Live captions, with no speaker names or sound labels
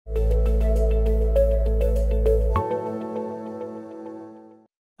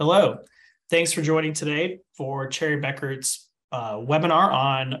Hello. Thanks for joining today for Cherry Bekaert's webinar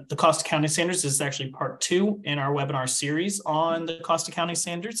on the cost accounting standards. This is actually part 2 in our webinar series on the cost accounting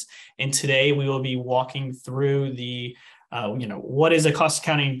standards. And today we will be walking through the, what is a cost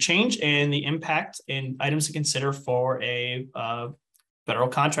accounting change and the impact and items to consider for a federal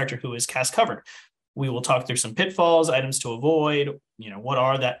contractor who is CAS covered. We will talk through some pitfalls, items to avoid,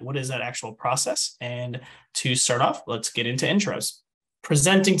 what is that actual process? And to start off, let's get into intros.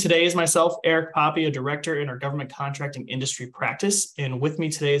 Presenting today is myself, Eric Poppe, a director in our government contracting industry practice. And with me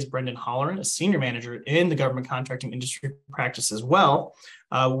today is Brendan Halloran, a senior manager in the government contracting industry practice as well.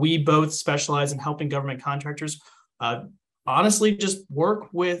 We both specialize in helping government contractors honestly just work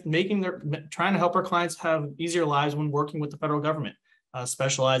with trying to help our clients have easier lives when working with the federal government,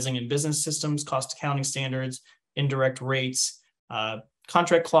 specializing in business systems, cost accounting standards, indirect rates,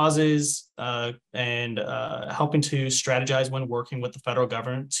 contract clauses, and helping to strategize when working with the federal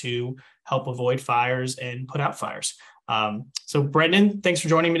government to help avoid fires and put out fires. So Brendan, thanks for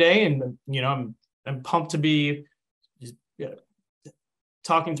joining me today. And, I'm pumped to be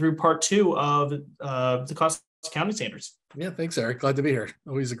talking through part 2 of the cost accounting standards. Yeah, thanks, Eric. Glad to be here.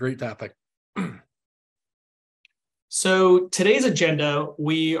 Always a great topic. So today's agenda,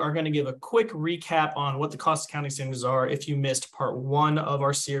 we are going to give a quick recap on what the cost accounting standards are. If you missed part 1 of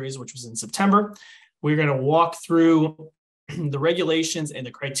our series, which was in September, we're going to walk through the regulations and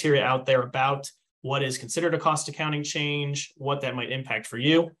the criteria out there about what is considered a cost accounting change, what that might impact for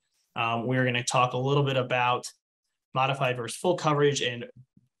you. We're going to talk a little bit about modified versus full coverage and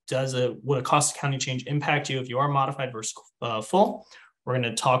would a cost accounting change impact you if you are modified versus full. We're going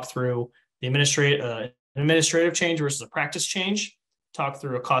to talk through the administrative change versus a practice change, talk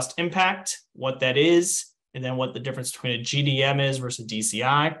through a cost impact, what that is, and then what the difference between a GDM is versus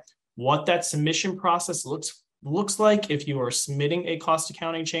DCI, what that submission process looks like if you are submitting a cost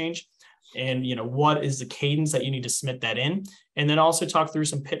accounting change, and what is the cadence that you need to submit that in, and then also talk through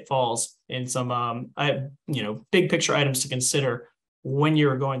some pitfalls and some big picture items to consider when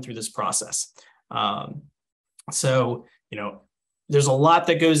you're going through this process. There's a lot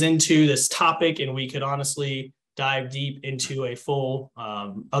that goes into this topic, and we could honestly dive deep into a full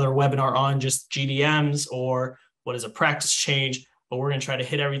other webinar on just GDMs or what is a practice change, but we're going to try to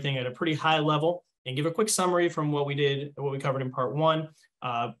hit everything at a pretty high level and give a quick summary from what we covered in part 1,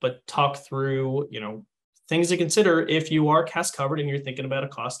 but talk through, things to consider if you are CAS covered and you're thinking about a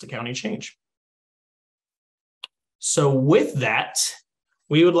cost accounting change. So with that,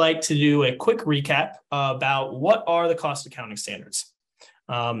 we would like to do a quick recap about what are the cost accounting standards.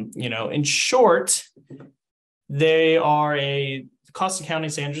 In short, the cost accounting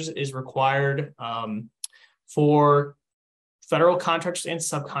standards is required for federal contractors and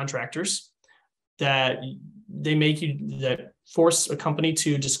subcontractors that force a company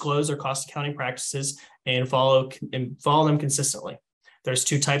to disclose their cost accounting practices and follow them consistently. There's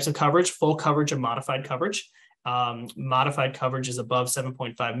 2 types of coverage: full coverage and modified coverage. Modified coverage is above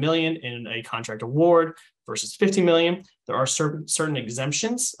 7.5 million in a contract award versus 50 million. There are certain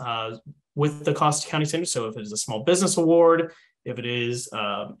exemptions with the cost accounting standard. So if it is a small business award, if it is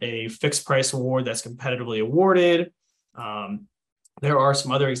a fixed price award that's competitively awarded, there are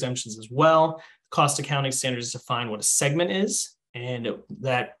some other exemptions as well. Cost accounting standards define what a segment is, and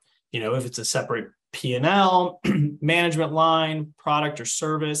that, if it's a separate P&L, management line, product or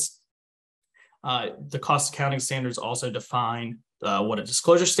service. The cost accounting standards also define what a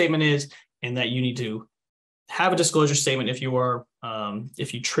disclosure statement is, and that you need to have a disclosure statement if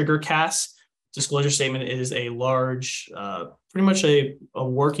you trigger CAS. Disclosure statement is a large, pretty much a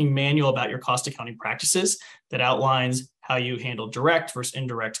working manual about your cost accounting practices that outlines how you handle direct versus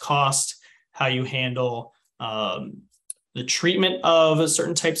indirect cost, how you handle the treatment of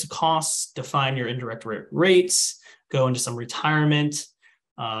certain types of costs, define your indirect rates, go into some retirement,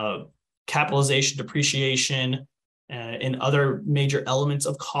 capitalization, depreciation, and other major elements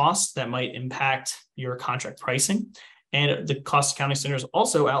of costs that might impact your contract pricing. And the cost accounting standards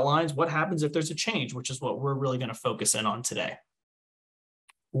also outlines what happens if there's a change, which is what we're really going to focus in on today.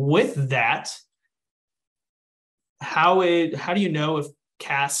 With that, how do you know if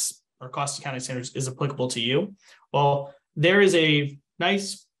CAS or cost accounting standards is applicable to you? Well, there is a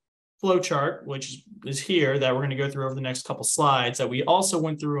nice flow chart, which is here, that we're going to go through over the next couple slides, that we also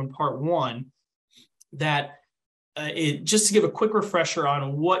went through in part 1, that just to give a quick refresher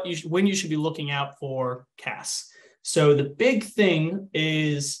on when you should be looking out for CAS. So the big thing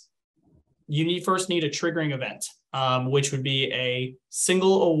is you first need a triggering event, which would be a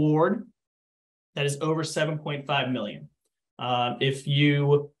single award that is over 7.5 million.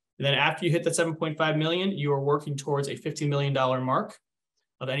 Then after you hit the 7.5 million, you are working towards a $50 million mark.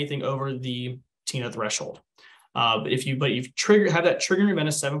 of anything over the TINA threshold. If you have that triggering event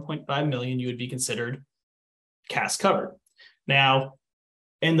of 7.5 million, you would be considered CAS covered. Now,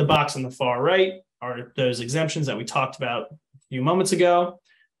 in the box on the far right are those exemptions that we talked about a few moments ago.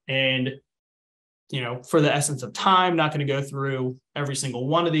 And, for the essence of time, not going to go through every single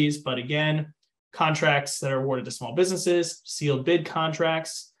one of these, but again, contracts that are awarded to small businesses, sealed bid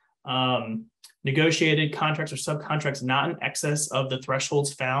contracts, negotiated contracts or subcontracts not in excess of the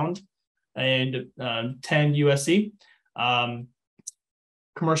thresholds found in 10 USC,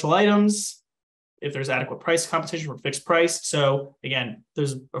 commercial items, if there's adequate price competition for fixed price. So again,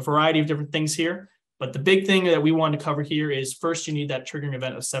 there's a variety of different things here, but the big thing that we want to cover here is first, you need that triggering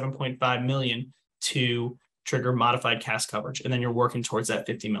event of 7.5 million to trigger modified CAS coverage, and then you're working towards that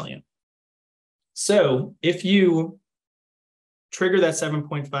 50 million. So if you trigger that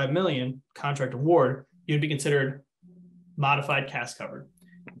 7.5 million contract award, you'd be considered modified CAS covered.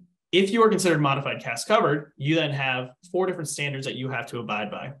 If you are considered modified CAS covered, you then have 4 different standards that you have to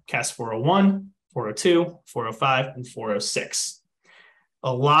abide by: CAS 401, 402, 405, and 406.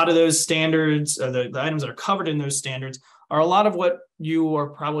 A lot of those standards, the items that are covered in those standards, are a lot of what you are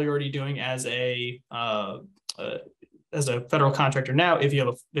probably already doing as a federal contractor now if you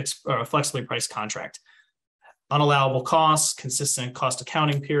have a flexibly priced contract. Unallowable costs, consistent cost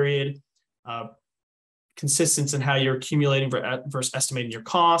accounting period, consistency in how you're accumulating versus estimating your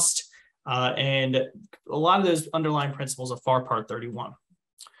cost, and a lot of those underlying principles of FAR Part 31.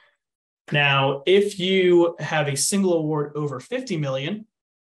 Now, if you have a single award over 50 million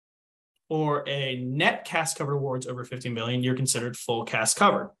or a net CAS covered awards over 50 million, you're considered full CAS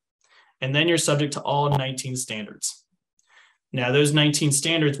covered. And then you're subject to all 19 standards. Now, those 19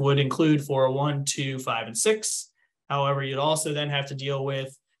 standards would include 401, 2, 5, and 6. However, you'd also then have to deal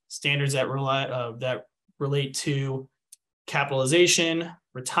with standards that relate to capitalization,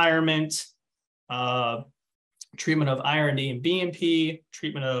 retirement, treatment of IR&D and B&P,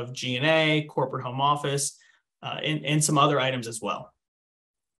 treatment of G&A, corporate home office, and some other items as well.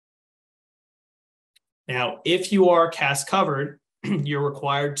 Now, if you are CAS covered, you're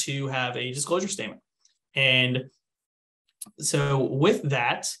required to have a disclosure statement. And so with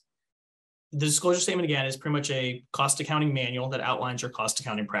that, the disclosure statement, again, is pretty much a cost accounting manual that outlines your cost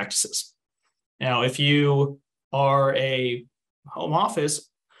accounting practices. Now, if you are a home office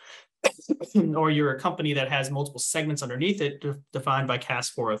or you're a company that has multiple segments underneath it defined by CAS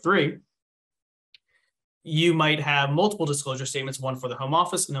 403, you might have multiple disclosure statements, one for the home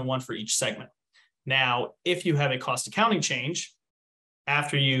office and then one for each segment. Now, if you have a cost accounting change,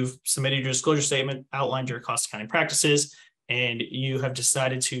 after you've submitted your disclosure statement, outlined your cost accounting practices, and you have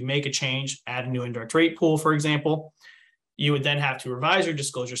decided to make a change, add a new indirect rate pool, for example, you would then have to revise your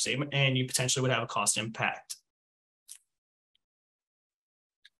disclosure statement and you potentially would have a cost impact.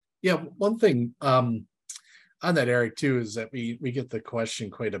 Yeah, one thing on that, Eric, too, is that we get the question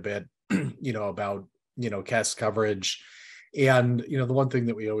quite a bit, about, CAS coverage. And, the one thing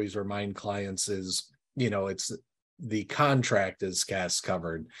that we always remind clients is, it's the contract is CAS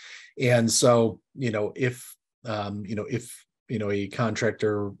covered. And so, if a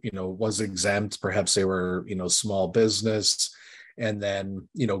contractor, was exempt, perhaps they were, small business, and then,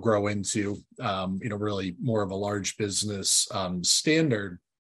 grow into, really more of a large business standard.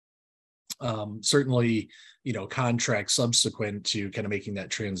 Certainly, contracts subsequent to kind of making that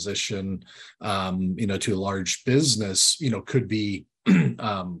transition, to a large business, could be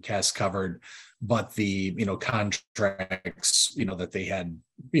CAS covered, but the, contracts, that they had,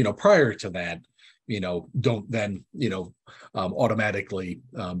 prior to that, don't then, automatically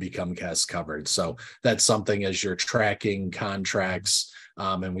become CAS covered. So that's something as you're tracking contracts,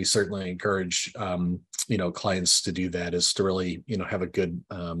 and we certainly encourage, clients to do that, is to really, have a good,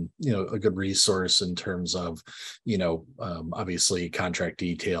 a good resource in terms of, obviously contract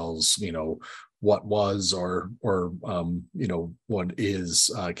details, what was or what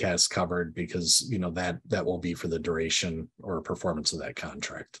is CAS covered, because that will be for the duration or performance of that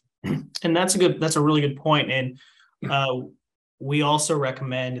contract. And that's a really good point. And we also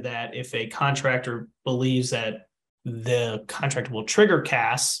recommend that if a contractor believes that the contract will trigger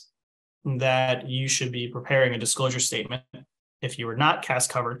CAS, that you should be preparing a disclosure statement if you are not CAS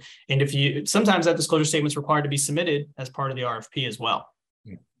covered. And sometimes that disclosure statement is required to be submitted as part of the RFP as well.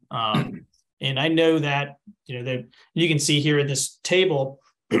 Yeah. And I know that, that you can see here in this table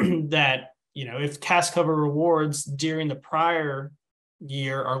that, if CAS cover rewards during the prior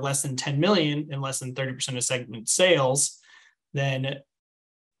year are less than 10 million and less than 30% of segment sales, then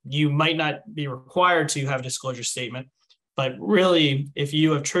you might not be required to have a disclosure statement. But really, if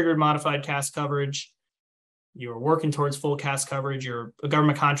you have triggered modified CAS coverage, you're working towards full CAS coverage, you're a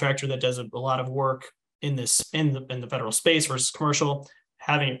government contractor that does a lot of work in the federal space versus commercial,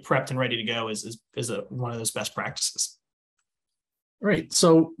 having it prepped and ready to go is one of those best practices. All right,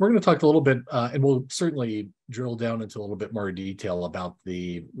 so we're going to talk a little bit, and we'll certainly drill down into a little bit more detail about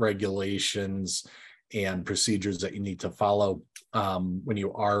the regulations and procedures that you need to follow when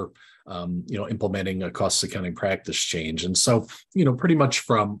you are, implementing a cost accounting practice change. And so, pretty much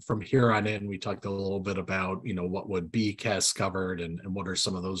from here on in, we talked a little bit about, what would be CAS covered and what are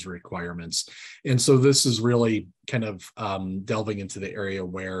some of those requirements. And so this is really kind of delving into the area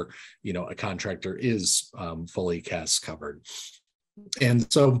where, a contractor is fully CAS covered.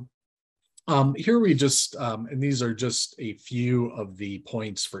 And so here we just, and these are just a few of the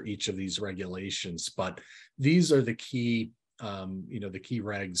points for each of these regulations, but these are the key, the key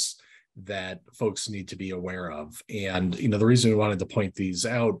regs that folks need to be aware of. And, the reason we wanted to point these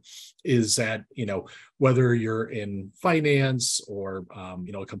out is that, whether you're in finance or,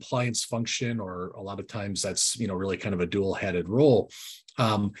 a compliance function, or a lot of times that's, really kind of a dual-headed role,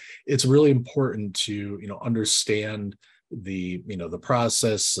 it's really important to, understand the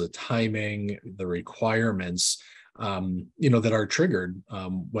process, the timing, the requirements, that are triggered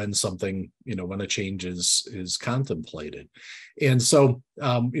when something, when a change is contemplated. And so,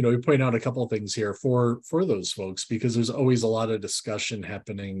 we point out a couple of things here for those folks, because there's always a lot of discussion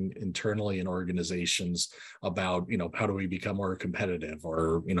happening internally in organizations about, how do we become more competitive,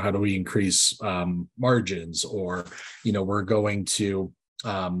 or, how do we increase margins, or, we're going to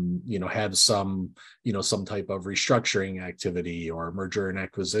have some type of restructuring activity or merger and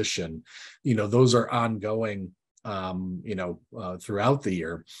acquisition. Those are ongoing, throughout the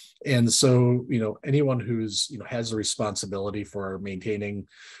year. And so, anyone who's, has a responsibility for maintaining,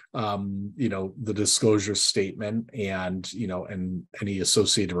 the disclosure statement and, and any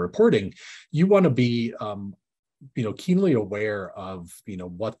associated reporting, you want to be, keenly aware of,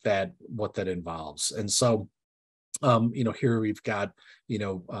 what that involves. And so, here we've got,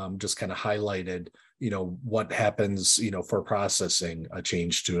 just kind of highlighted, what happens, for processing a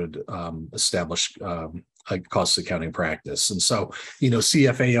change to establish a cost accounting practice. And so,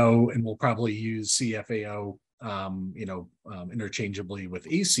 CFAO, and we'll probably use CFAO, interchangeably with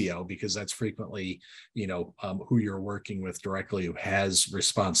ACO, because that's frequently, who you're working with directly, who has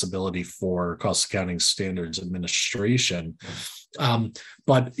responsibility for cost accounting standards administration.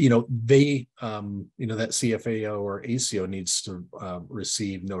 But, they, that CFAO or ACO needs to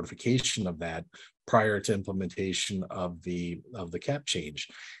receive notification of that prior to implementation of the cap change.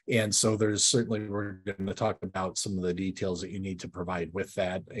 And so there's certainly, we're going to talk about some of the details that you need to provide with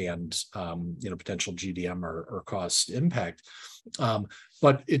that, and potential GDM or cost impact.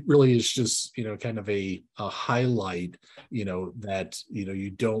 But it really is just, kind of a highlight, that,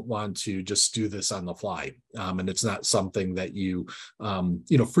 you don't want to just do this on the fly. And it's not something that you,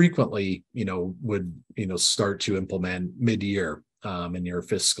 frequently, would, start to implement mid-year in your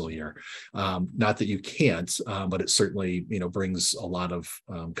fiscal year. Not that you can't, but it certainly, brings a lot of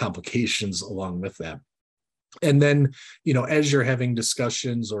complications along with that. And then, as you're having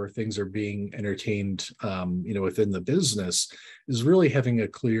discussions or things are being entertained, within the business, is really having a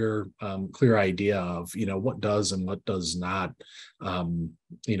clear idea of, what does and what does not,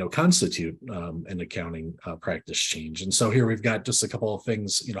 constitute an accounting practice change. And so here we've got just a couple of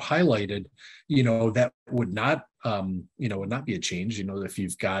things, highlighted, that would not, would not be a change. If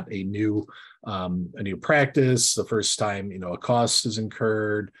you've got a new practice, the first time, a cost is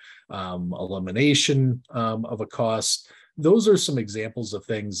incurred, elimination of a cost. Those are some examples of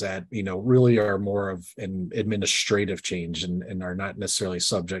things that, really are more of an administrative change and are not necessarily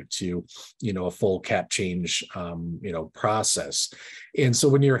subject to, a full cap change, process. And so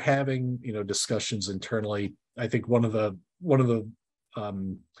when you're having, discussions internally, I think one of the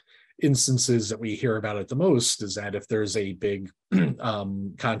instances that we hear about it the most is that if there's a big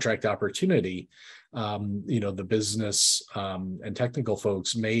contract opportunity, the business and technical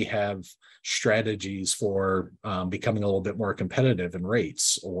folks may have strategies for becoming a little bit more competitive in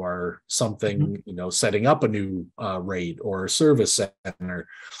rates, or something, setting up a new rate or service center.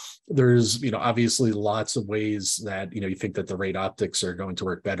 There's, obviously lots of ways that, you think that the rate optics are going to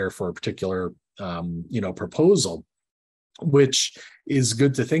work better for a particular, proposal, which is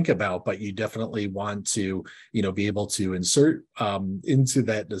good to think about, but you definitely want to, be able to insert into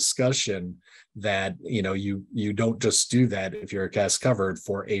that discussion that, you don't just do that if you're a CAS covered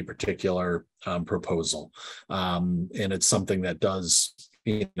for a particular proposal. And it's something that does,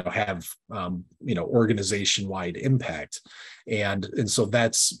 have organization-wide impact. And so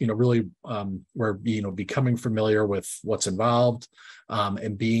that's really where becoming familiar with what's involved,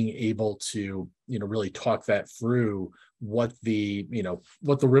 and being able to really talk that through, what the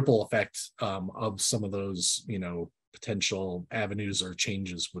ripple effect of some of those potential avenues or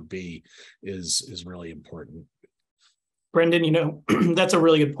changes would be is really important. Brendan, that's a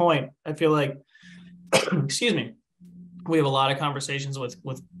really good point. I feel like, excuse me, we have a lot of conversations with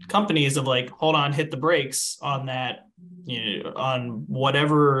companies of like, hold on, hit the brakes on that, on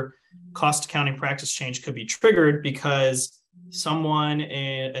whatever cost accounting practice change could be triggered, because someone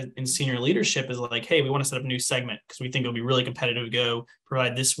in senior leadership is like, hey, we want to set up a new segment because we think it'll be really competitive to go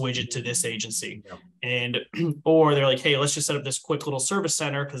provide this widget to this agency. Yep. And or they're like, hey, let's just set up this quick little service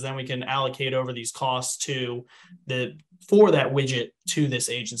center because then we can allocate over these costs for that widget to this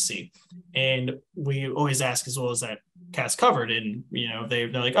agency. And we always ask, as well as that CAS covered, and they're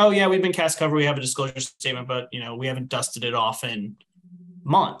like, oh yeah, we've been CAS covered, we have a disclosure statement, but we haven't dusted it off in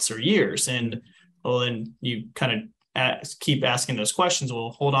months or years. And well, then you kind of keep asking those questions.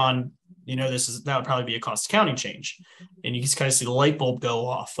 Well, hold on, that would probably be a cost accounting change, and you can kind of see the light bulb go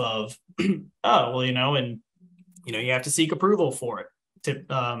off of oh well, and you have to seek approval for it.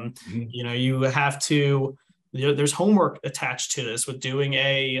 You have to, there's homework attached to this with doing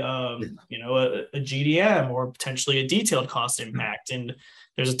a GDM or potentially a detailed cost impact, and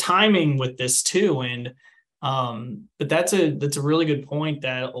there's a timing with this too. And but that's a really good point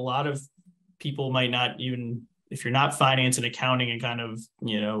that a lot of people might not even, if you're not finance and accounting and kind of,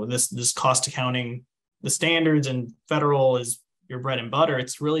 this cost accounting, the standards and federal is your bread and butter,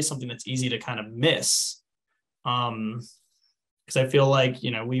 it's really something that's easy to kind of miss. Because I feel like,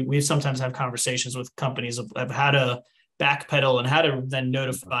 we sometimes have conversations with companies of how to backpedal and how to then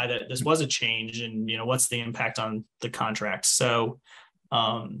notify that this was a change, and, what's the impact on the contract. So,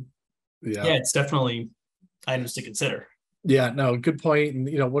 it's definitely items to consider. Yeah, no, good point.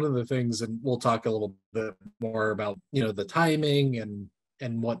 And one of the things, and we'll talk a little bit more about the timing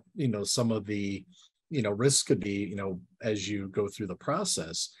and what some of the risks could be as you go through the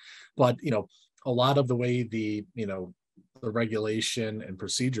process. But a lot of the way the regulation and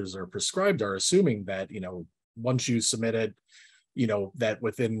procedures are prescribed are assuming that once you submit it, that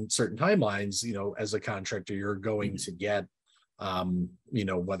within certain timelines, as a contractor, you're going to get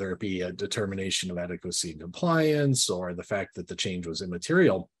whether it be a determination of adequacy and compliance, or the fact that the change was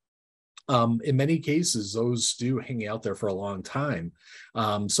immaterial. In many cases, those do hang out there for a long time.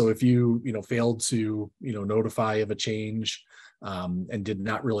 So if you failed to notify of a change, and did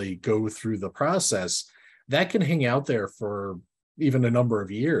not really go through the process, that can hang out there for even a number of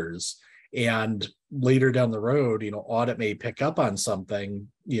years. And later down the road, audit may pick up on something,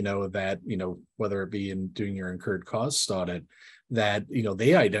 that, whether it be in doing your incurred costs audit, that,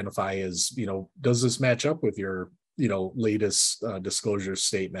 they identify as, does this match up with your, latest disclosure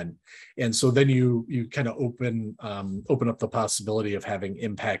statement? And so then you kind of open up the possibility of having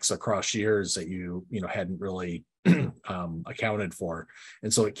impacts across years that you hadn't really accounted for.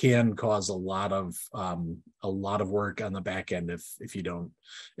 And so it can cause a lot of work on the back end if you don't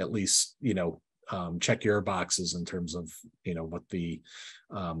at least check your boxes in terms of what the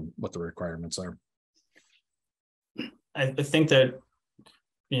requirements are. I think that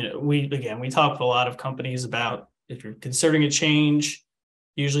we talk with a lot of companies about, if you're considering a change,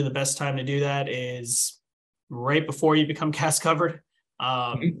 usually the best time to do that is right before you become CAS covered.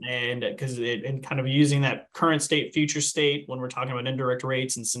 And because and kind of using that current state, future state, when we're talking about indirect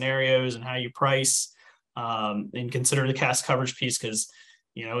rates and scenarios and how you price, and consider the CAS coverage piece, because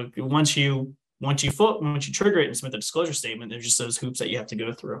once you trigger it and submit the disclosure statement, there's just those hoops that you have to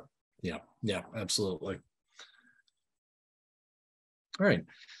go through. Yeah, absolutely. All right.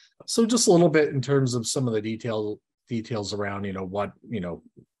 So just a little bit in terms of some of the details around,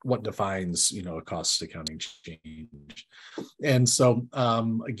 what defines, a cost accounting change. And so,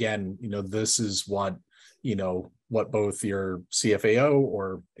 again, this is what both your CFAO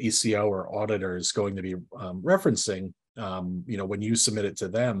or ACO or auditor is going to be referencing, when you submit it to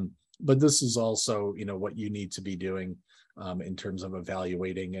them. But this is also, what you need to be doing in terms of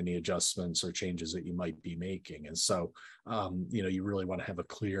evaluating any adjustments or changes that you might be making. And so, you really want to have a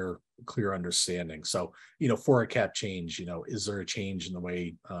clear understanding. So, for a cap change, is there a change in the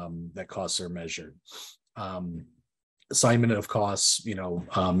way that costs are measured? Assignment of costs,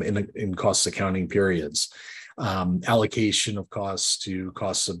 in cost accounting periods. Allocation of costs to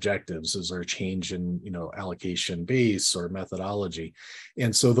cost objectives. Is there a change in allocation base or methodology?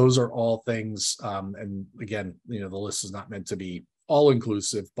 And so those are all things, and again, the list is not meant to be all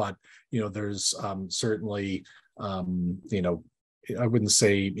inclusive, but there's certainly I wouldn't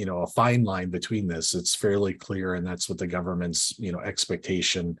say, a fine line between this. It's fairly clear, and that's what the government's,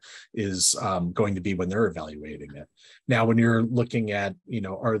 expectation is going to be when they're evaluating it. Now, when you're looking at,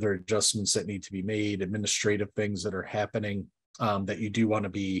 are there adjustments that need to be made, administrative things that are happening, that you do want to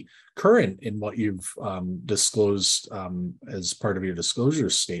be current in what you've disclosed as part of your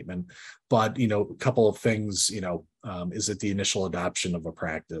disclosure statement. But, a couple of things, is it the initial adoption of a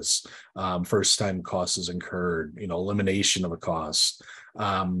practice, first time cost is incurred, elimination of a cost,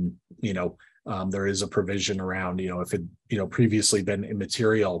 there is a provision around, if it, previously been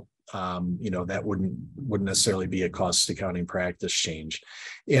immaterial, that wouldn't necessarily be a cost accounting practice change.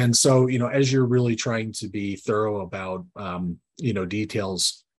 And so, as you're really trying to be thorough about,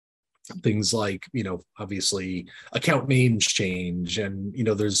 details, things like, obviously account names change, and,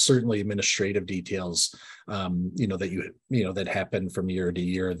 there's certainly administrative details, that happen from year to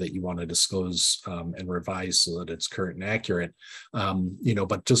year that you want to disclose and revise so that it's current and accurate.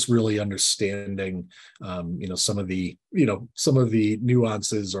 But just really understanding, some of the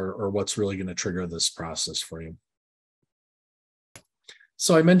nuances or what's really going to trigger this process for you.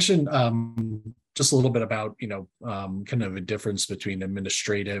 So I mentioned just a little bit about, kind of a difference between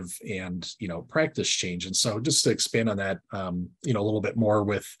administrative and, practice change. And so just to expand on that, a little bit more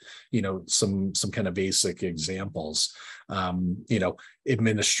with, some kind of basic examples,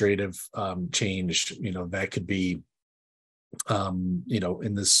 administrative change, that could be,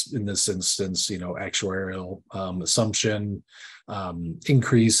 in this instance, actuarial assumption,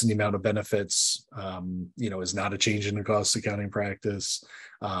 increase in the amount of benefits, is not a change in the cost accounting practice.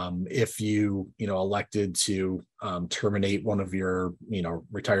 If you, elected to terminate one of your,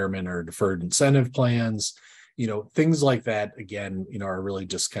 retirement or deferred incentive plans, things like that, again, are really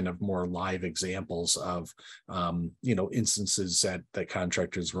just kind of more live examples of, instances that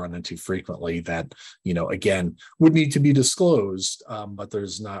contractors run into frequently that, again, would need to be disclosed, but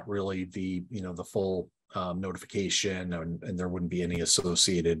there's not really the full notification, and there wouldn't be any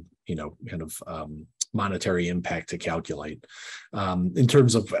associated, kind of monetary impact to calculate. In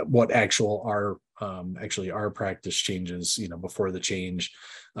terms of what actually our practice changes, before the change,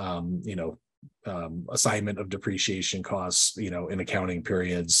 assignment of depreciation costs, in accounting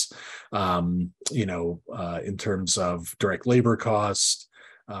periods, in terms of direct labor cost,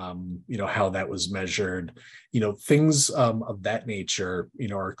 how that was measured, things of that nature,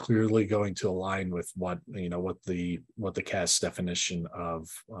 are clearly going to align with what the CAS definition of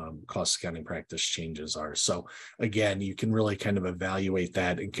cost accounting practice changes are. So again, you can really kind of evaluate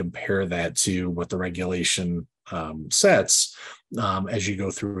that and compare that to what the regulation sets as you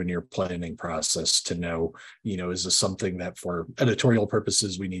go through in your planning process to know, is this something that for editorial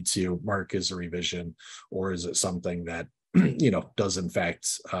purposes we need to mark as a revision, or is it something that does in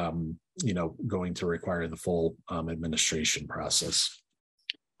fact, going to require the full administration process.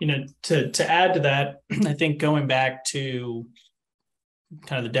 To add to that, I think going back to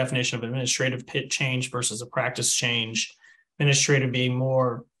kind of the definition of administrative PIT change versus a practice change, administrative being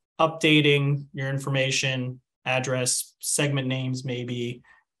more updating your information, address, segment names, maybe,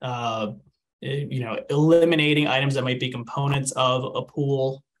 eliminating items that might be components of a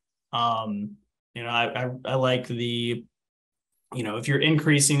pool. I like the, if you're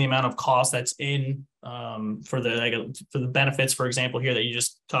increasing the amount of cost that's in for the benefits, for example, here that you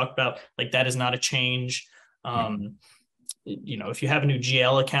just talked about, like that is not a change. If you have a new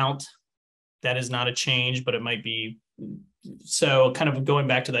GL account, that is not a change, but it might be. So kind of going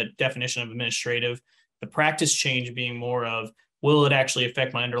back to that definition of administrative, the practice change being more of, will it actually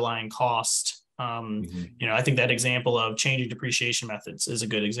affect my underlying cost? I think that example of changing depreciation methods is a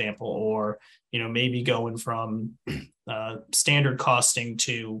good example, or, maybe going from standard costing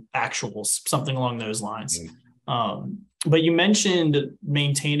to actuals, something along those lines. But you mentioned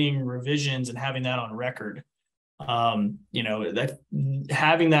maintaining revisions and having that on record. That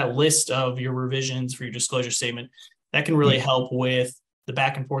having that list of your revisions for your disclosure statement, that can really help with the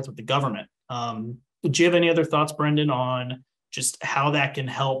back and forth with the government. Do you have any other thoughts, Brendan, on just how that can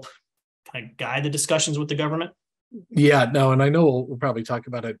help kind of guide the discussions with the government? Yeah, no, and I know we'll probably talk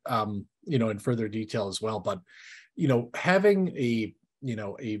about it, in further detail as well. But, having a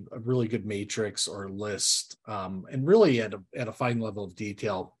really good matrix or list, and really at a fine level of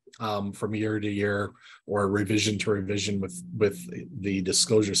detail, from year to year or revision to revision with the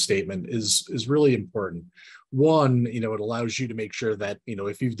disclosure statement is really important. One, it allows you to make sure that,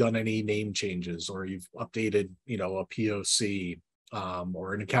 if you've done any name changes or you've updated, a POC,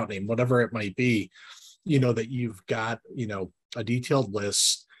 or an account name, whatever it might be, that you've got, a detailed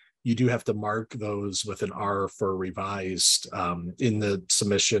list. You do have to mark those with an R for revised in the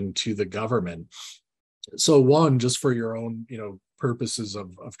submission to the government. So one, just for your own, purposes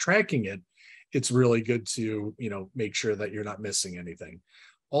of tracking it, it's really good to, make sure that you're not missing anything.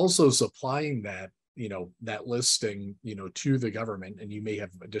 Also supplying that, that listing, to the government, and you may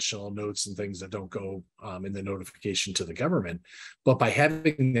have additional notes and things that don't go in the notification to the government, but by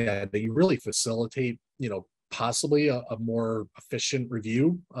having that, you really facilitate, possibly a more efficient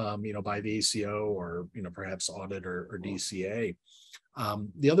review, by the ACO or, perhaps audit or DCA.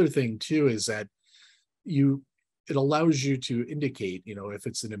 The other thing too is that it allows you to indicate, if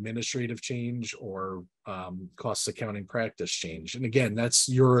it's an administrative change or cost accounting practice change. And again, that's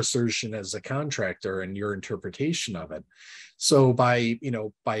your assertion as a contractor and your interpretation of it. So by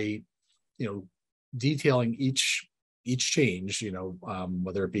detailing each change,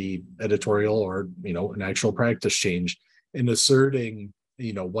 whether it be editorial or, an actual practice change, and asserting,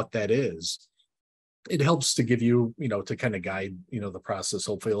 what that is, it helps to give you, to kind of guide, the process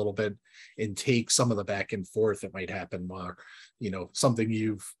hopefully a little bit, and take some of the back and forth that might happen while, something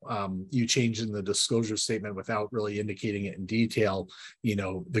you changed in the disclosure statement without really indicating it in detail.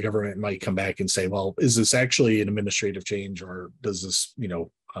 The government might come back and say, well, is this actually an administrative change, or does this,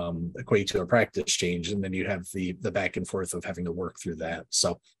 equate to a practice change? And then you have the back and forth of having to work through that.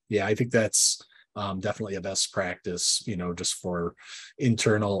 So yeah, I think that's definitely a best practice, just for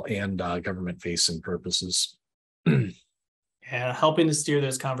internal and government facing purposes. Yeah, helping to steer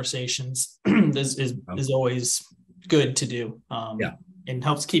those conversations is always good to do. Yeah, and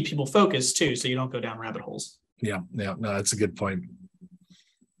helps keep people focused too, so you don't go down rabbit holes. Yeah, no, that's a good point.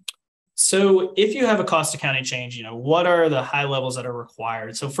 So if you have a cost accounting change, what are the high levels that are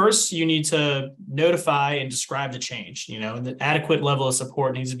required? So first, you need to notify and describe the change. And the adequate level of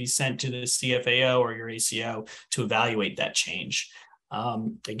support needs to be sent to the CFAO or your ACO to evaluate that change.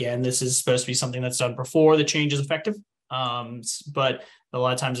 Again, this is supposed to be something that's done before the change is effective. But a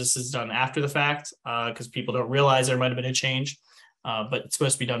lot of times this is done after the fact because people don't realize there might have been a change, but it's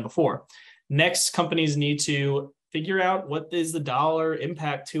supposed to be done before. Next, companies need to figure out what is the dollar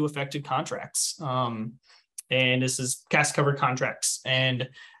impact to affected contracts. And this is cast covered contracts. And,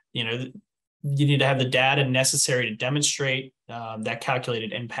 you need to have the data necessary to demonstrate that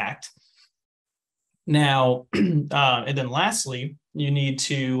calculated impact. Now, and then lastly, you need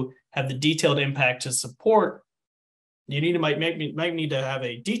to have the detailed impact to support. You might need to have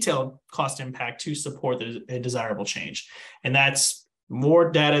a detailed cost impact to support a desirable change. And that's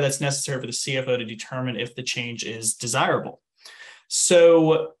more data that's necessary for the CFO to determine if the change is desirable.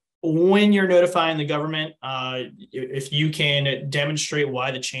 So when you're notifying the government, if you can demonstrate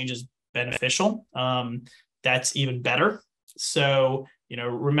why the change is beneficial, that's even better. So,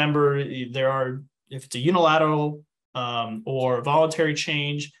 remember, if it's a unilateral or voluntary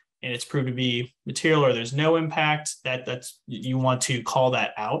change and it's proved to be material or there's no impact, that's you want to call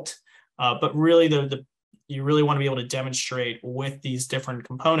that out. But really you really want to be able to demonstrate with these different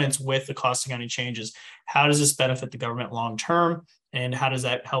components, with the cost accounting changes, how does this benefit the government long term, and how does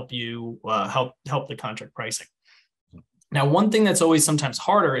that help you help the contract pricing? Now, one thing that's always sometimes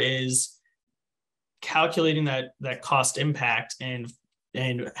harder is calculating that cost impact and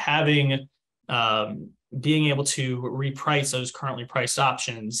having being able to reprice those currently priced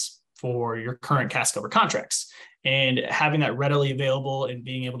options for your current cast cover contracts, and having that readily available and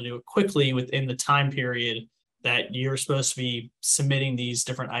being able to do it quickly within the time period that you're supposed to be submitting these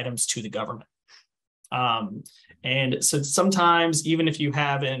different items to the government. And so sometimes, even if you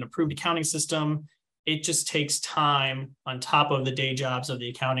have an approved accounting system, it just takes time on top of the day jobs of the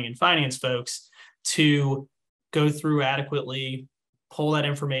accounting and finance folks to go through adequately, pull that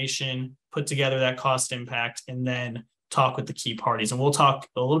information, put together that cost impact, and then talk with the key parties. And we'll talk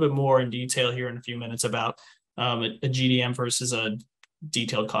a little bit more in detail here in a few minutes about a GDM versus a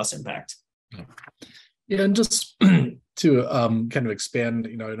detailed cost impact. Yeah, and just to kind of expand,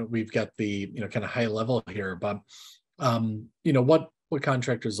 we've got the kind of high level here, but what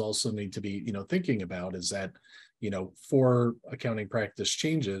contractors also need to be thinking about is that for accounting practice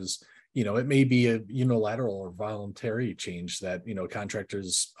changes, it may be a unilateral or voluntary change that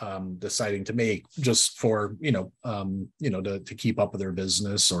contractors deciding to make just for to keep up with their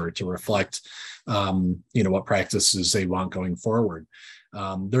business or to reflect what practices they want going forward.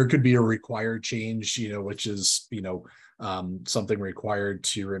 There could be a required change, which is something required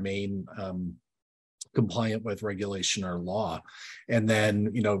to remain compliant with regulation or law. And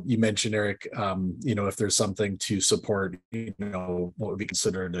then, you mentioned, Eric, if there's something to support, what would be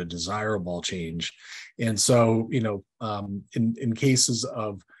considered a desirable change. And so, in cases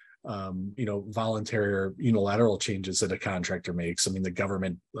of, voluntary or unilateral changes that a contractor makes, the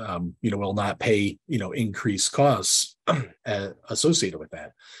government, will not pay, increased costs associated with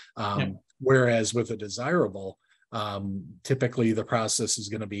that. Whereas with a desirable, Typically the process is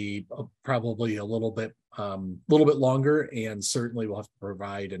going to be probably a little bit longer, and certainly we'll have to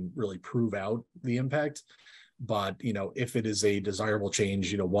provide and really prove out the impact. But, if it is a desirable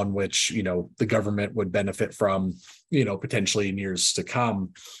change, one which, the government would benefit from, potentially in years to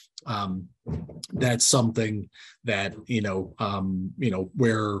come, that's something that,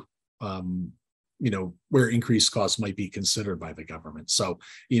 where increased costs might be considered by the government. So,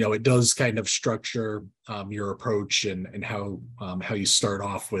 it does kind of structure your approach and how you start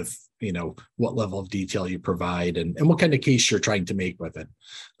off with, what level of detail you provide and what kind of case you're trying to make with it.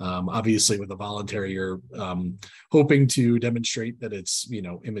 Obviously, with a voluntary, you're hoping to demonstrate that it's,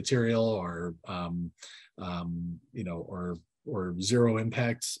 immaterial or, or zero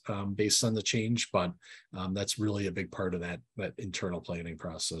impact based on the change. But that's really a big part of that internal planning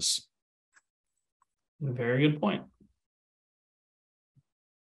process. Very good point.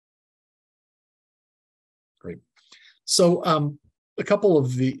 Great. So a couple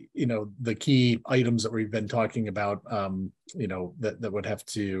of the, the key items that we've been talking about, that would have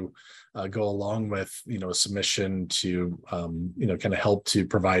to go along with, a submission to, kind of help to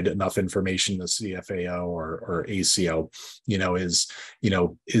provide enough information to CFAO or ACO, is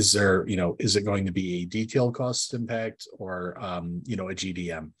there, is it going to be a detailed cost impact or, a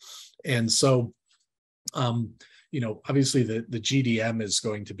GDM? And so, obviously the GDM is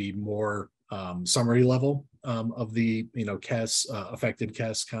going to be more summary level of the, CAS affected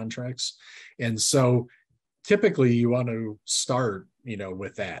CAS contracts. And so typically you want to start,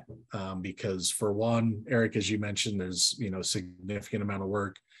 with that because for one, Eric, as you mentioned, there's, a significant amount of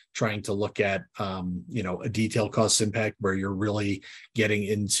work trying to look at, a detailed cost impact where you're really getting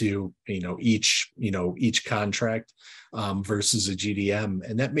into, each contract versus a GDM.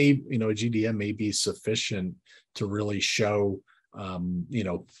 And that may, a GDM may be sufficient to really show,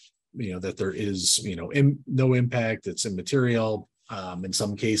 that there is, no impact, it's immaterial. In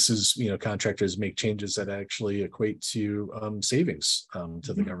some cases, contractors make changes that actually equate to savings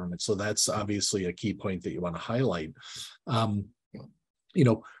to the government. So that's obviously a key point that you want to highlight.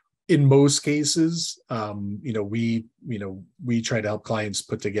 In most cases, we try to help clients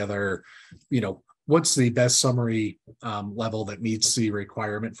put together, what's the best summary level that meets the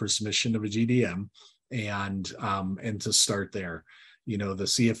requirement for submission of a GDM, and to start there. The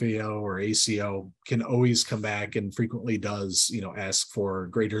CFAO or ACO can always come back and frequently does, ask for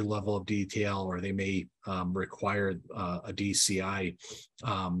greater level of detail, or they may require a DCI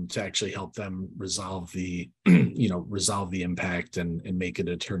to actually help them resolve the, resolve the impact and make a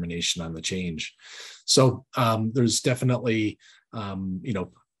determination on the change. So there's definitely,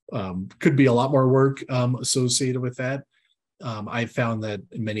 could be a lot more work associated with that. I've found that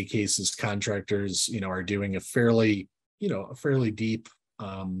in many cases, contractors, are doing a fairly deep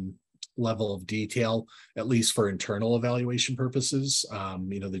level of detail, at least for internal evaluation purposes.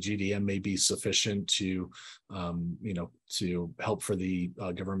 The GDM may be sufficient to, to help for the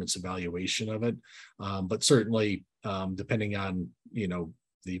government's evaluation of it. But certainly, depending on,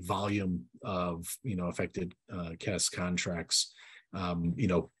 the volume of, affected CAS contracts,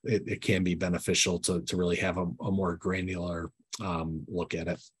 it can be beneficial to really have a more granular look at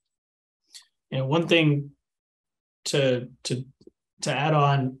it. One thing to add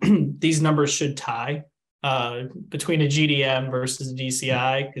on, these numbers should tie between a GDM versus a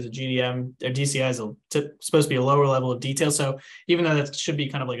DCI, because a DCI is supposed to be a lower level of detail. So even though that should be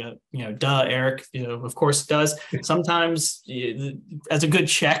kind of like a, duh, Eric, of course it does. Sometimes as a good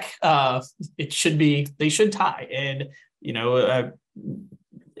check, they should tie. And,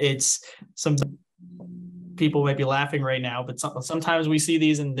 it's some people might be laughing right now, but sometimes we see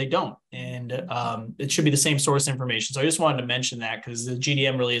these and they don't, and it should be the same source information. So I just wanted to mention that because the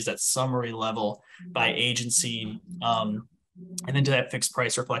GDM really is that summary level by agency, and then to that fixed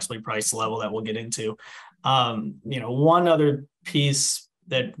price or flexibly priced level that we'll get into. One other piece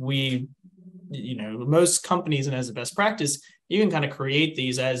that we, most companies, and as a best practice, you can kind of create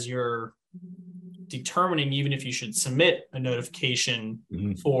these as you're determining even if you should submit a notification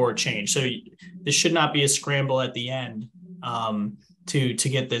for change. So this should not be a scramble at the end to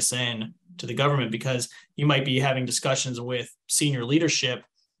get this in to the government, because you might be having discussions with senior leadership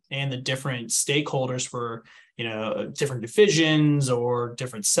and the different stakeholders for, different divisions or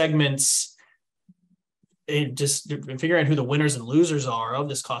different segments. And just figuring out who the winners and losers are of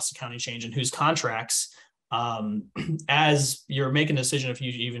this cost accounting change and whose contracts, as you're making a decision if you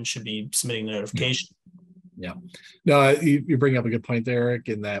even should be submitting the notification. Yeah. No, you bring up a good point there, Eric,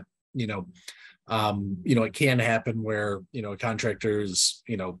 in that, it can happen where, contractors,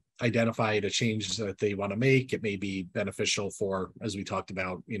 identified a change that they want to make. It may be beneficial for, as we talked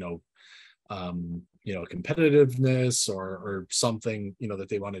about, competitiveness or something, that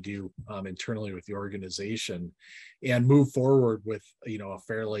they want to do internally with the organization, and move forward with, a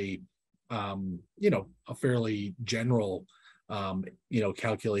fairly, a fairly general,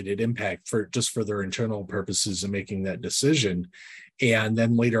 calculated impact for their internal purposes and making that decision. And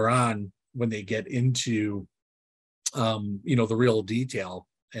then later on, when they get into, the real detail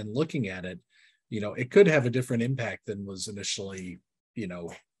and looking at it, it could have a different impact than was initially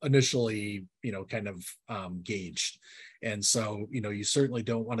kind of gauged. And so, you certainly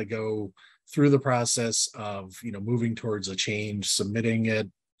don't want to go through the process of, moving towards a change, submitting it,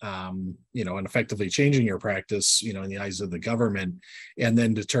 and effectively changing your practice, in the eyes of the government, and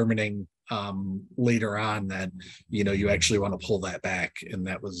then determining later on that, you actually want to pull that back. And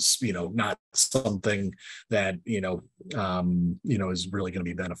that was, not something that, is really going to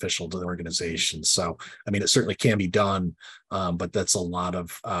be beneficial to the organization. So, I mean, it certainly can be done, but that's a lot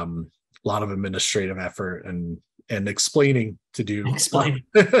of administrative effort and explaining to the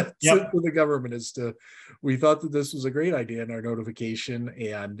government as to, we thought that this was a great idea in our notification,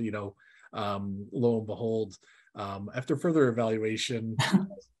 and lo and behold, after further evaluation,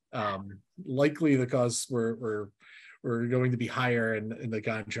 likely the costs were going to be higher, and the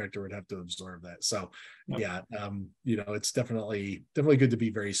contractor would have to absorb that. So it's definitely good to be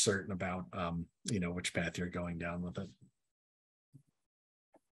very certain about which path you're going down with it.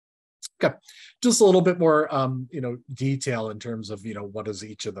 Okay, just a little bit more, detail in terms of, what does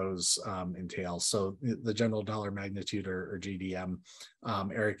each of those entail. So the general dollar magnitude, or GDM,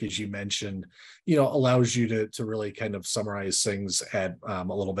 Eric, as you mentioned, allows you to really kind of summarize things at a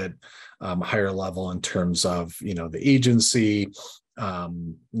little bit higher level in terms of, the agency,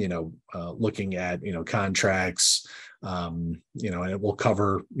 looking at, contracts, and it will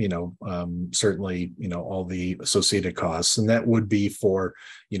cover, certainly, all the associated costs, and that would be for,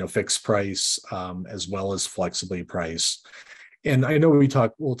 fixed price, as well as flexibly priced. And I know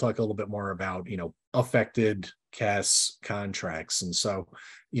we'll talk a little bit more about, affected CAS contracts. And so,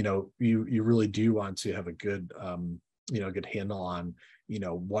 you really do want to have a good, good handle on,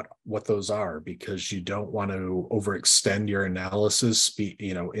 what those are, because you don't want to overextend your analysis,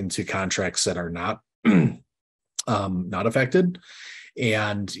 into contracts that are not not affected.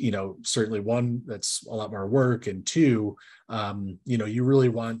 And certainly, one, that's a lot more work, and two, you really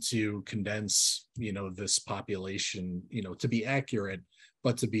want to condense this population to be accurate,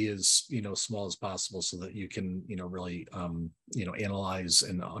 but to be as small as possible, so that you can really analyze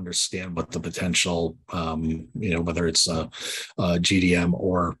and understand what the potential whether it's a GDM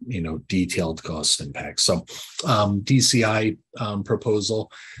or detailed cost impact. So DCI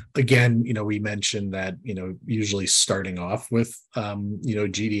proposal, again, we mentioned that usually starting off with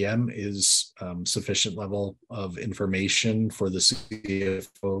GDM is sufficient level of information for the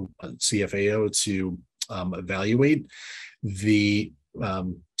CFAO to evaluate. The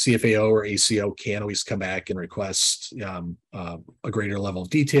CFAO or ACO can always come back and request a greater level of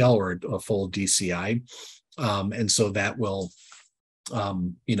detail or a full DCI, and so that will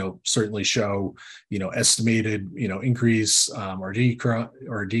certainly show estimated increase or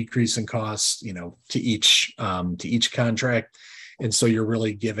decrease in costs to each contract. And so you're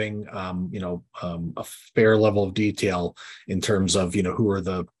really giving a fair level of detail in terms of who are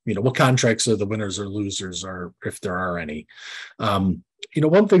the what contracts are the winners or losers, or if there are any. One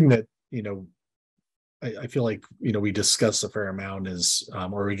thing that I feel like we discuss a fair amount is,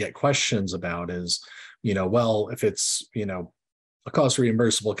 or we get questions about is, well, if it's a cost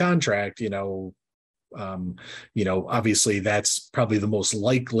reimbursable contract, obviously that's probably the most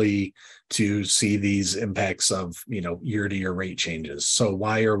likely to see these impacts of year-to-year rate changes. So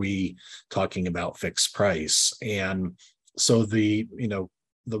why are we talking about fixed price? And so the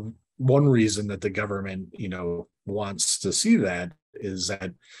one reason that the government wants to see that is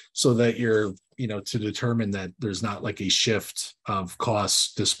that so that you're to determine that there's not like a shift of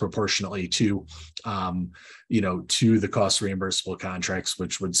costs disproportionately to to the cost reimbursable contracts,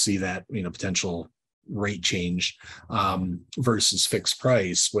 which would see that potential rate change versus fixed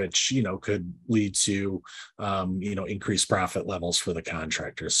price, which could lead to increased profit levels for the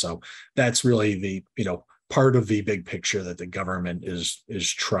contractors. So that's really the part of the big picture that the government is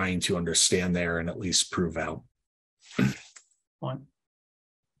trying to understand there and at least prove out.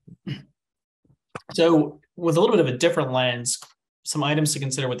 So with a little bit of a different lens, some items to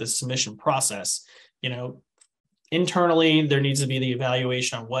consider with the submission process, internally, there needs to be the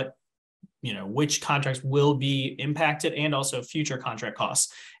evaluation on what, which contracts will be impacted, and also future contract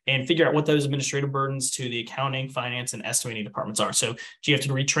costs, and figure out what those administrative burdens to the accounting, finance, and estimating departments are. So do you have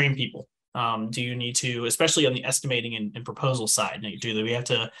to retrain people? Do you need to, especially on the estimating and proposal side, do we have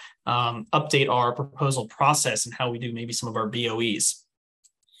to update our proposal process and how we do maybe some of our BOEs?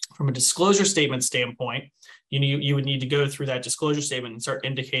 From a disclosure statement standpoint, you would need to go through that disclosure statement and start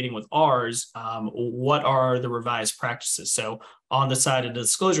indicating with ours what are the revised practices. So on the side of the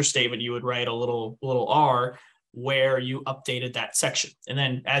disclosure statement, you would write a little R where you updated that section. And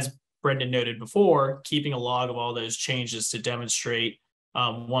then, as Brendan noted before, keeping a log of all those changes to demonstrate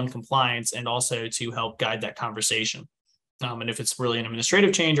one, compliance, and also to help guide that conversation. And if it's really an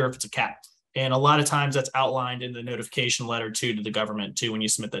administrative change or if it's a cap. And a lot of times that's outlined in the notification letter to the government too, when you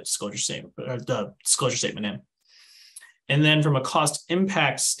submit that disclosure statement, or the disclosure statement in. And then from a cost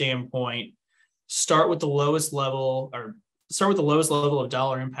impact standpoint, start with the lowest level of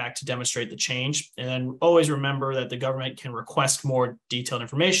dollar impact to demonstrate the change. And then always remember that the government can request more detailed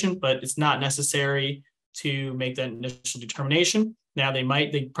information, but it's not necessary to make that initial determination. Now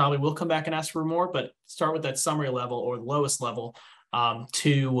they probably will come back and ask for more, but start with that summary level or the lowest level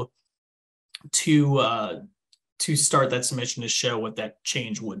to start that submission to show what that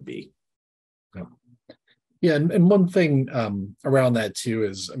change would be. Yeah, and one thing around that too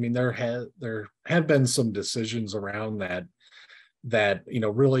is, I mean, there have been some decisions around that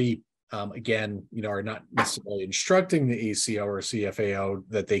really again, are not necessarily instructing the ACO or CFAO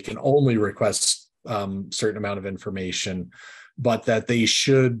that they can only request certain amount of information, but that they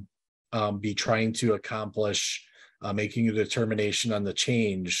should be trying to accomplish making a determination on the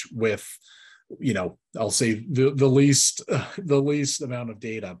change with, I'll say the least amount of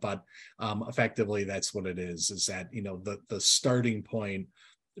data, but effectively that's what it is that, the starting point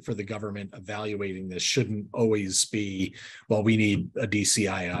for the government evaluating this shouldn't always be, well, we need a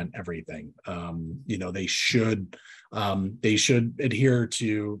DCI on everything. They should adhere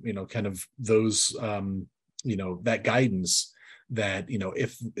to, kind of those, that guidance that,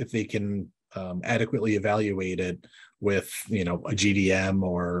 if they can adequately evaluate it with, a GDM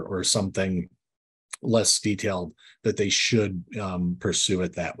or something less detailed, that they should pursue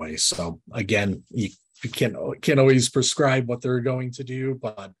it that way. So again, you can't always prescribe what they're going to do,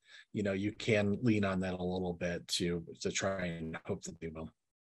 but you can lean on that a little bit to try and hope that they will.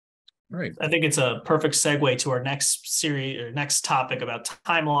 All right. I think it's a perfect segue to our next series or next topic about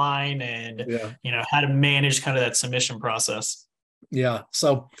timeline and how to manage kind of that submission process. Yeah.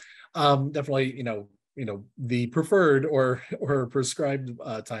 So definitely, the preferred or prescribed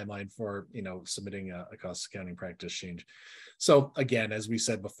timeline for, submitting a cost accounting practice change. So again, as we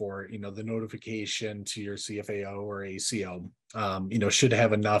said before, the notification to your CFAO or ACO, should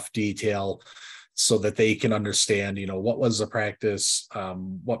have enough detail so that they can understand, what was the practice,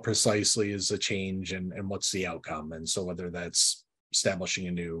 what precisely is the change, and what's the outcome. And so whether that's establishing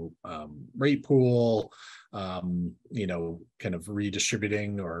a new rate pool, kind of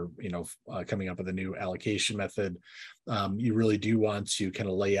redistributing or, coming up with a new allocation method, you really do want to kind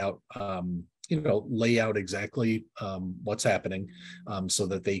of lay out exactly what's happening so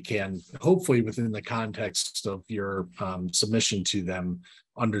that they can, hopefully within the context of your submission to them,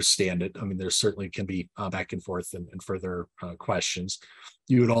 understand it. I mean, there certainly can be back and forth and further questions.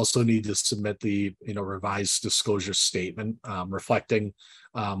 You would also need to submit the revised disclosure statement reflecting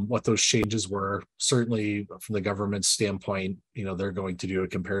what those changes were. Certainly from the government standpoint, they're going to do a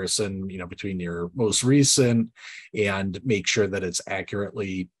comparison between your most recent and make sure that it's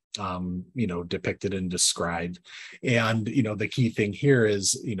accurately depicted and described. And the key thing here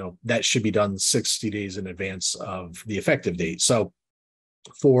is that should be done 60 days in advance of the effective date. So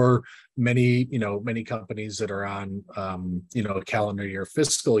for many companies that are on a calendar year,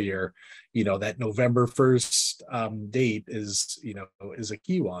 fiscal year, that November 1st date is a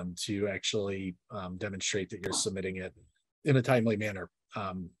key one to actually demonstrate that you're submitting it in a timely manner.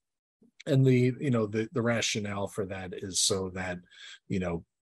 And the rationale for that is so that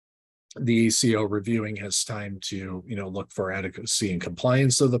the ACO reviewing has time to look for adequacy and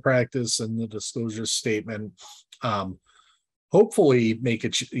compliance of the practice and the disclosure statement. Hopefully make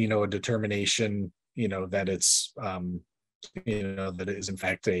it a determination that it's that it is in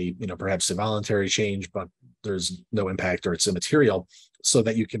fact a perhaps a voluntary change, but there's no impact or it's immaterial, so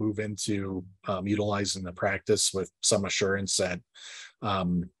that you can move into utilizing the practice with some assurance that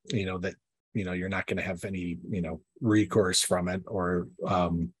that you're not going to have any recourse from it or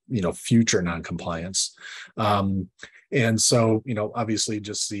future non-compliance. And so obviously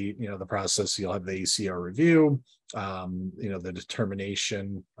just the the process, you'll have the ACO review, the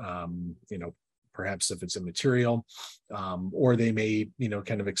determination, perhaps if it's immaterial, or they may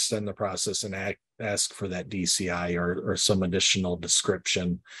kind of extend the process and ask for that DCI or some additional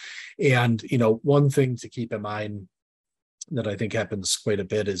description. And one thing to keep in mind that I think happens quite a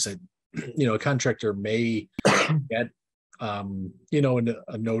bit is that a contractor may get, a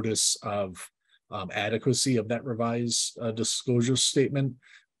notice of adequacy of that revised disclosure statement,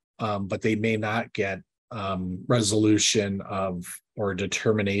 but they may not get resolution of or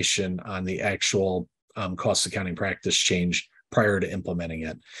determination on the actual cost accounting practice change prior to implementing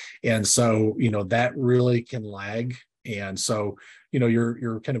it. And so, that really can lag. And so,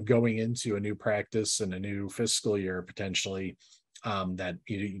 you're kind of going into a new practice and a new fiscal year potentially, that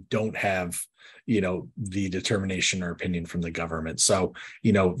you don't have, the determination or opinion from the government. So,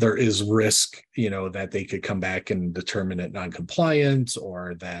 there is risk, that they could come back and determine it non-compliant,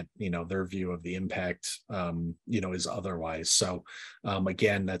 or that, their view of the impact, is otherwise. So,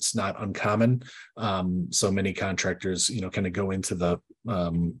 again, that's not uncommon. So many contractors, kind of go into the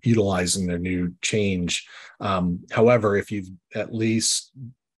utilizing their new change. However, if you've at least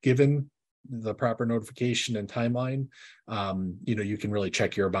given the proper notification and timeline, you can really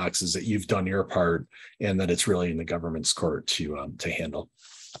check your boxes that you've done your part and that it's really in the government's court to handle.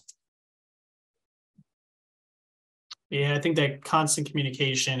 Yeah, I think that constant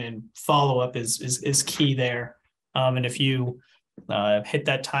communication and follow-up is key there. And if you hit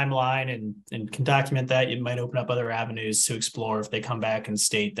that timeline and can document that, it might open up other avenues to explore if they come back and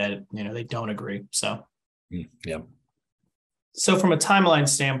state that, they don't agree. So, yeah. So from a timeline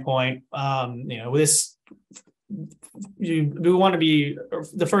standpoint, this,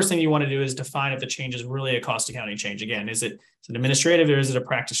 the first thing you want to do is define if the change is really a cost accounting change. Again, is it an administrative, or is it a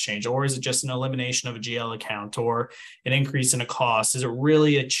practice change, or is it just an elimination of a GL account or an increase in a cost? Is it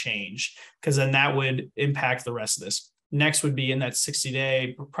really a change? Because then that would impact the rest of this. Next would be in that 60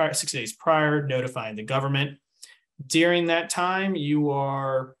 days prior, notifying the government. During that time, you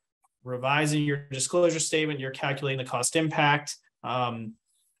are revising your disclosure statement, you're calculating the cost impact.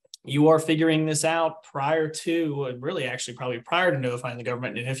 You are figuring this out prior to, really actually probably prior to notifying the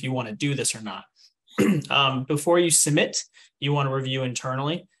government, and if you want to do this or not. Before you submit, you want to review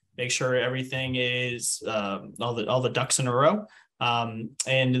internally, make sure everything is all the ducks in a row. And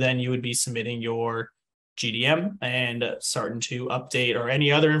then you would be submitting your GDM and starting to update or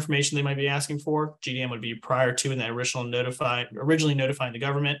any other information they might be asking for. GDM would be prior to, and then originally notifying the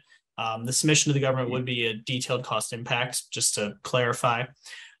government. The submission to the government would be a detailed cost impacts, just to clarify.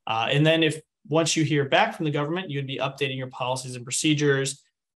 And then once you hear back from the government, you'd be updating your policies and procedures,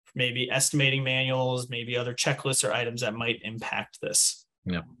 maybe estimating manuals, maybe other checklists or items that might impact this.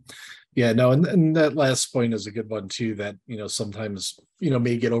 Yeah. Yeah, no, and that last point is a good one too, that, sometimes,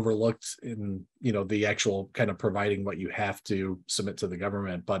 may get overlooked in, the actual kind of providing what you have to submit to the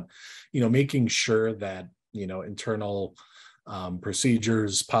government, but, making sure that, internal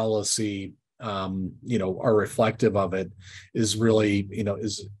procedures, policy, are reflective of it is really,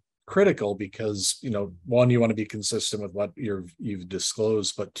 is critical, because, one, you want to be consistent with what you've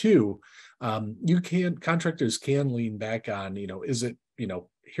disclosed, but two, contractors can lean back on, is it,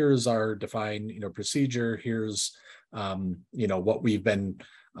 here's our defined, procedure, here's, what we've been,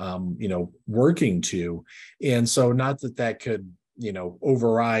 working to. And so not that could,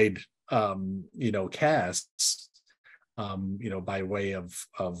 override, casts, by way of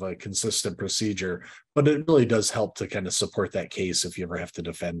a consistent procedure, but it really does help to kind of support that case if you ever have to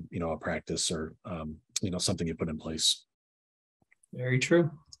defend, a practice or, something you put in place. Very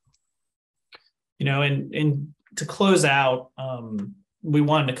true. And to close out, we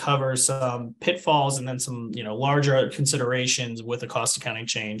wanted to cover some pitfalls and then some, larger considerations with a cost accounting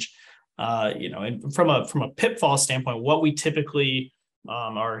change. And from a pitfall standpoint, what we typically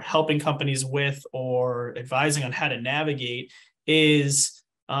are helping companies with or advising on how to navigate is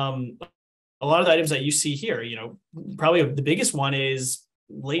a lot of the items that you see here. Probably the biggest one is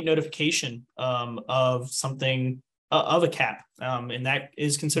late notification of something of a cap, and that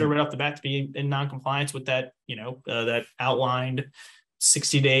is considered right off the bat to be in non-compliance with that, that outlined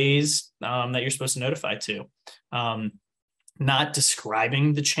 60 days that you're supposed to notify to. Not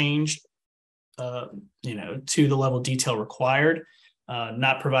describing the change, to the level of detail required.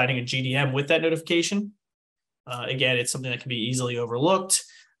 Not providing a GDM with that notification. Again, it's something that can be easily overlooked.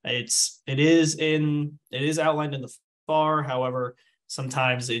 It is outlined in the FAR. However,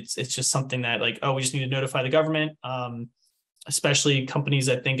 sometimes it's just something that we just need to notify the government. Especially companies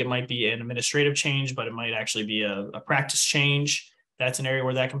that think it might be an administrative change, but it might actually be a practice change. That's an area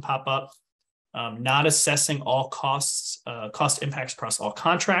where that can pop up. Not assessing all cost impacts across all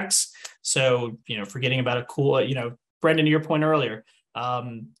contracts. So, forgetting about Brendan, to your point earlier,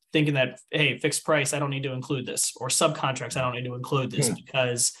 thinking that, hey, fixed price, I don't need to include this, or subcontracts, I don't need to include this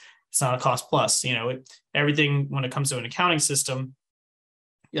because it's not a cost plus. Everything when it comes to an accounting system,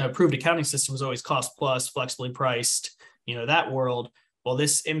 approved accounting system is always cost plus, flexibly priced, that world. well,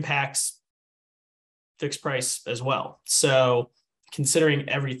 this impacts fixed price as well. So considering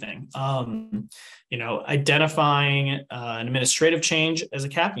everything, identifying an administrative change as a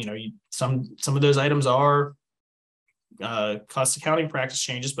cap, some of those items are cost accounting practice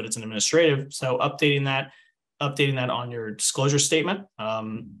changes, but it's an administrative. So updating that on your disclosure statement. A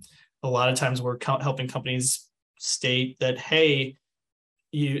lot of times we're helping companies state that, hey,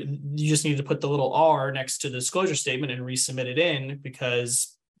 you just need to put the little R next to the disclosure statement and resubmit it in,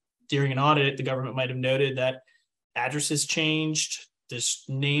 because during an audit, the government might have noted that addresses changed, the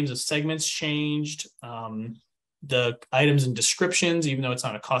names of segments changed, the items and descriptions, even though it's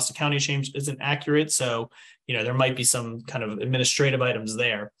not a cost accounting change, isn't accurate. So, there might be some kind of administrative items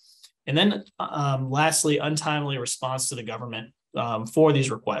there. And then lastly, untimely response to the government for these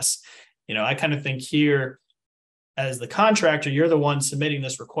requests. I kind of think here, as the contractor, you're the one submitting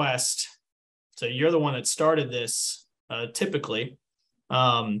this request. So you're the one that started this typically.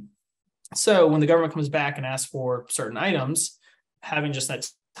 So when the government comes back and asks for certain items, having just that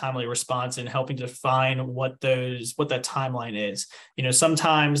timely response and helping define what that timeline is.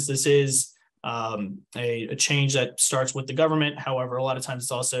 Sometimes this is a change that starts with the government. However, a lot of times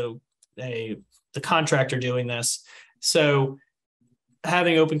it's also the contractor doing this. So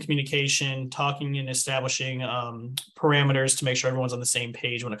having open communication, talking and establishing parameters to make sure everyone's on the same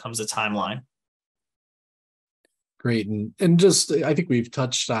page when it comes to timeline. Great. And just, I think we've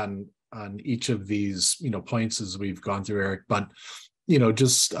touched on each of these, points as we've gone through, Eric, but, I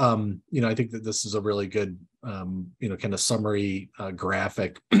think that this is a really good, kind of summary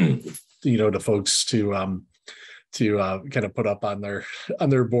graphic, to folks to kind of put up on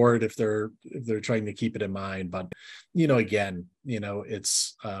their board if they're trying to keep it in mind. But again,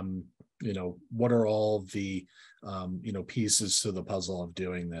 it's what are all the pieces to the puzzle of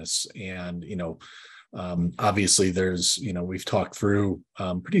doing this? And obviously there's we've talked through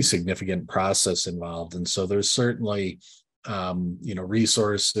pretty significant process involved, and so there's certainly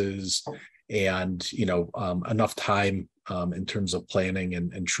resources and enough time in terms of planning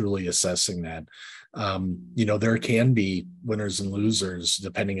and truly assessing that. There can be winners and losers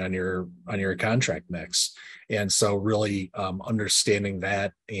depending on your contract mix. And so really understanding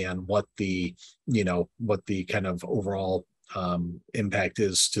that and what the kind of overall impact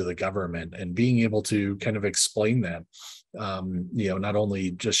is to the government, and being able to kind of explain that, not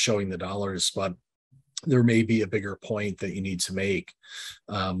only just showing the dollars, but there may be a bigger point that you need to make.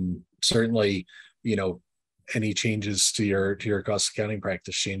 Certainly, any changes to your cost accounting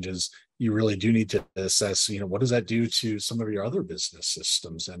practice changes, you really do need to assess, what does that do to some of your other business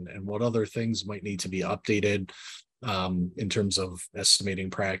systems, and what other things might need to be updated in terms of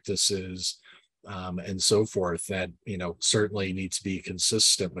estimating practices and so forth, that, certainly need to be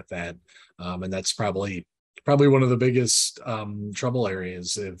consistent with that. And that's probably one of the biggest trouble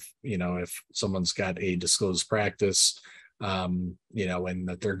areas if someone's got a disclosed practice, and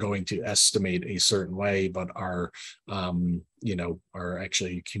that they're going to estimate a certain way, but are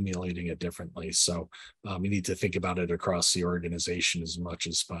actually accumulating it differently. So you need to think about it across the organization as much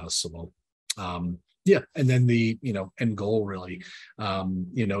as possible. And then the end goal really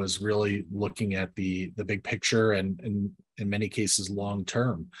is really looking at the big picture, and in many cases long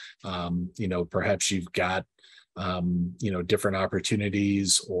term. Perhaps you've got different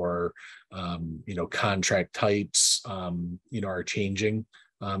opportunities, or contract types are changing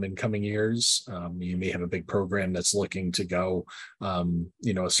in coming years. You may have a big program that's looking to go a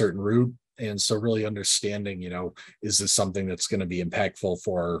certain route. And so really understanding, is this something that's going to be impactful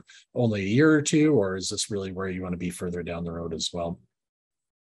for only a year or two, or is this really where you want to be further down the road as well?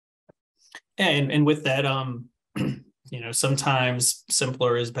 Yeah, and with that, sometimes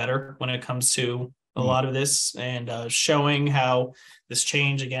simpler is better when it comes to a lot of this, and showing how this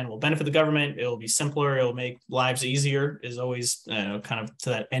change, again, will benefit the government. It'll be simpler. It'll make lives easier is always kind of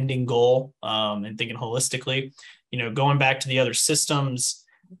to that ending goal, and thinking holistically, going back to the other systems.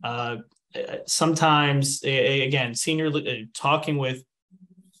 Sometimes, again, talking with,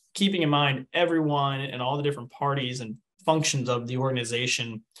 keeping in mind everyone and all the different parties and functions of the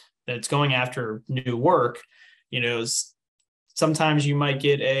organization that's going after new work. Sometimes you might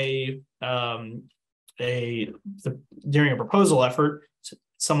get during a proposal effort,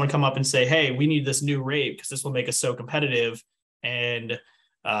 someone come up and say, hey, we need this new rate because this will make us so competitive. And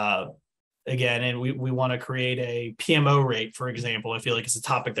we want to create a PMO rate, for example. I feel like it's a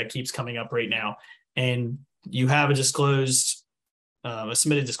topic that keeps coming up right now. And you have a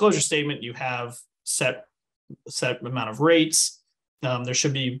submitted disclosure statement. You have set amount of rates. There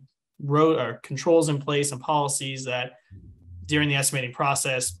should be controls in place and policies that during the estimating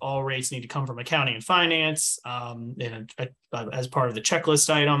process, all rates need to come from accounting and finance as part of the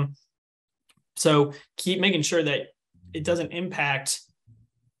checklist item. So keep making sure that it doesn't impact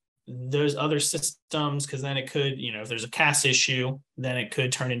those other systems, because then it could, if there's a CAS issue, then it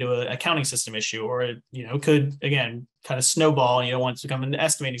could turn into an accounting system issue, or it, could, again, kind of snowball, and you don't want it to become an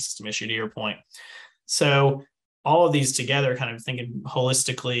estimating system issue, to your point. So all of these together, kind of thinking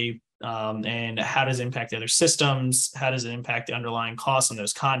holistically, and how does it impact the other systems? How does it impact the underlying costs on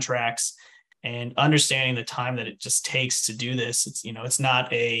those contracts? And understanding the time that it just takes to do this. It's, it's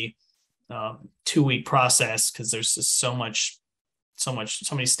not a 2-week process, because there's just so many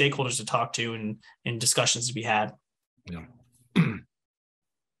stakeholders to talk to and discussions to be had. Yeah.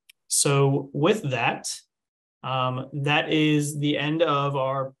 So with that, that is the end of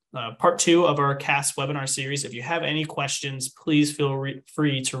our part 2 of our CAS webinar series. If you have any questions, please feel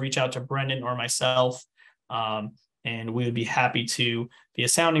free to reach out to Brendan or myself, and we would be happy to be a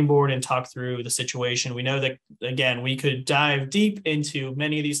sounding board and talk through the situation. We know that, again, we could dive deep into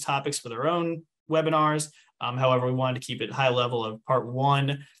many of these topics for their own webinars. However, we wanted to keep it high level of part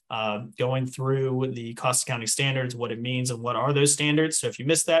 1, going through the cost accounting standards, what it means, and what are those standards. So if you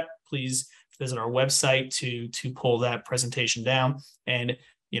missed that, please visit our website to pull that presentation down. And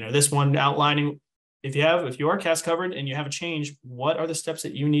this one outlining, if you are CAS covered and you have a change, what are the steps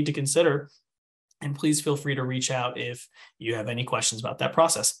that you need to consider? And please feel free to reach out if you have any questions about that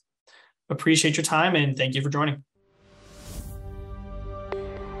process. Appreciate your time, and thank you for joining.